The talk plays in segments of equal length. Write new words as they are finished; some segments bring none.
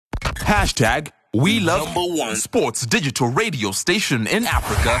Hashtag we love #1 sports digital radio station in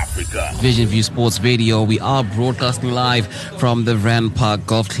Africa. Vision View Sports Radio. We are broadcasting live from the Rand Park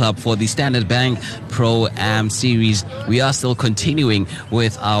Golf Club for the Standard Bank Pro-Am Series. We are still continuing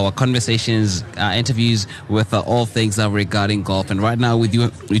with our conversations, interviews with all things regarding golf. And right now we do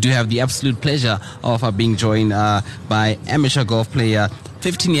have the absolute pleasure of being joined by amateur golf player,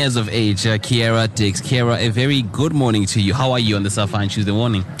 15 years of age, Kiera Dix. Kiera, a very good morning to you. How are you on this fine Tuesday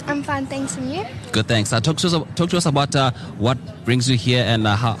morning? I'm fine, thanks. And you? Good, thanks. Talk to us about what brings you here and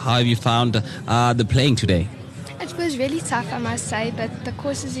how have you found the playing today? It was really tough, I must say, but the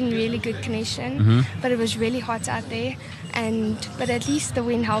course is in really good condition. But it was really hot out there, but at least the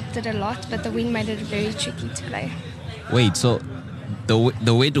wind helped it a lot. But the wind made it very tricky to play. Wait, so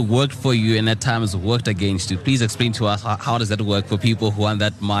the way it worked for you and at times worked against you. Please explain to us how does that work for people who aren't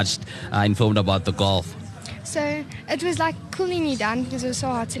that much informed about the golf? So it was like cooling you down because it was so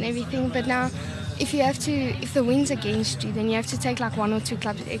hot and everything. But now, if the wind's against you, then you have to take like 1 or 2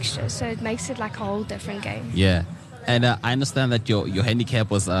 clubs extra. So it makes it like a whole different game. Yeah, and I understand that your handicap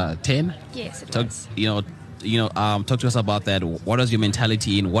was 10. Yes, it was. Talk to us about that. What was your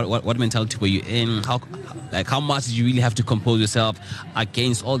mentality in? What mentality were you in? How much did you really have to compose yourself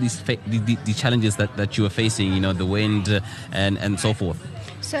against all these the challenges that you were facing? You know, the wind and so forth.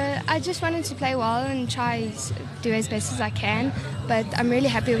 So I just wanted to play well and try to do as best as I can. But I'm really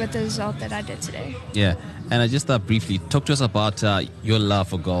happy with the result that I did today. Yeah. And just briefly, talk to us about your love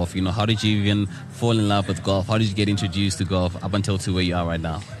for golf. You know, how did you even fall in love with golf? How did you get introduced to golf up until to where you are right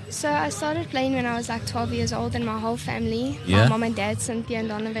now? So I started playing when I was like 12 years old, and my whole family, Yeah. my mom and dad, Cynthia and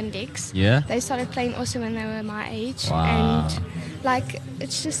Donovan Dix, Yeah. they started playing also when they were my age. Wow. And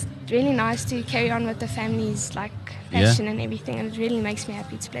it's just really nice to carry on with the family's Yeah. passion and everything, and it really makes me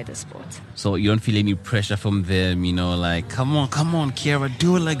happy to play the sport. So you don't feel any pressure from them, you know, like, come on, Kiera,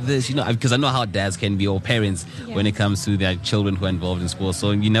 do it like this, you know, because I know how dads can be, or parents, Yeah. when it comes to their children who are involved in sports.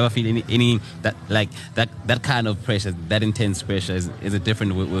 So you never feel any that kind of pressure, that intense pressure. Is it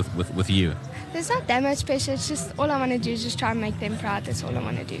different with you? There's not that much pressure. It's just all I want to do is just try and make them proud. That's all I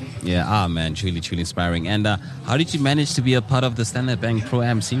want to do. Yeah, man, truly inspiring. And how did you manage to be a part of the Standard Bank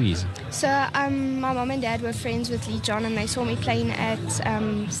Pro-Am Series? So my mom and dad were friends with Lee John, and they saw me playing at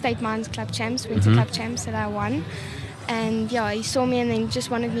State Mines Club Champs, Winter Club Champs that I won. And yeah, he saw me and then just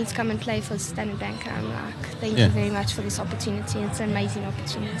wanted me to come and play for Standard Bank. And I'm like, thank you very much for this opportunity. It's an amazing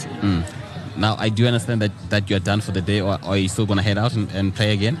opportunity. Now, I do understand that you're done for the day, or are you still going to head out and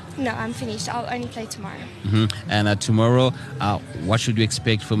play again? No, I'm finished. I'll only play tomorrow. And tomorrow, what should we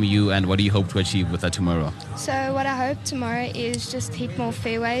expect from you, and what do you hope to achieve with tomorrow? So what I hope tomorrow is just hit more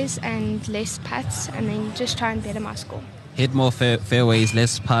fairways and less putts, and then just try and better my score. Hit more fairways,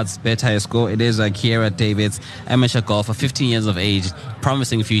 less putts, better score. It is Kiera Dix, amateur golfer, 15 years of age,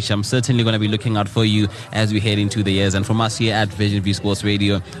 promising future. I'm certainly going to be looking out for you as we head into the years. And from us here at Vision View Sports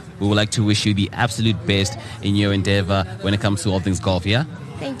Radio, we would like to wish you the absolute best in your endeavor when it comes to all things golf, yeah?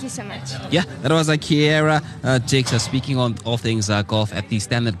 Thank you so much. Yeah, that was Kiera Dix speaking on all things golf at the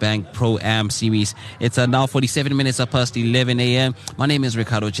Standard Bank Pro-Am Series. It's now 47 minutes past 11 a.m. My name is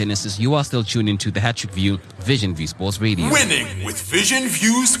Ricardo Genesis. You are still tuned into the Hattrick View, Vision View Sports Radio. Winning with Vision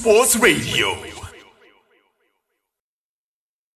View Sports Radio.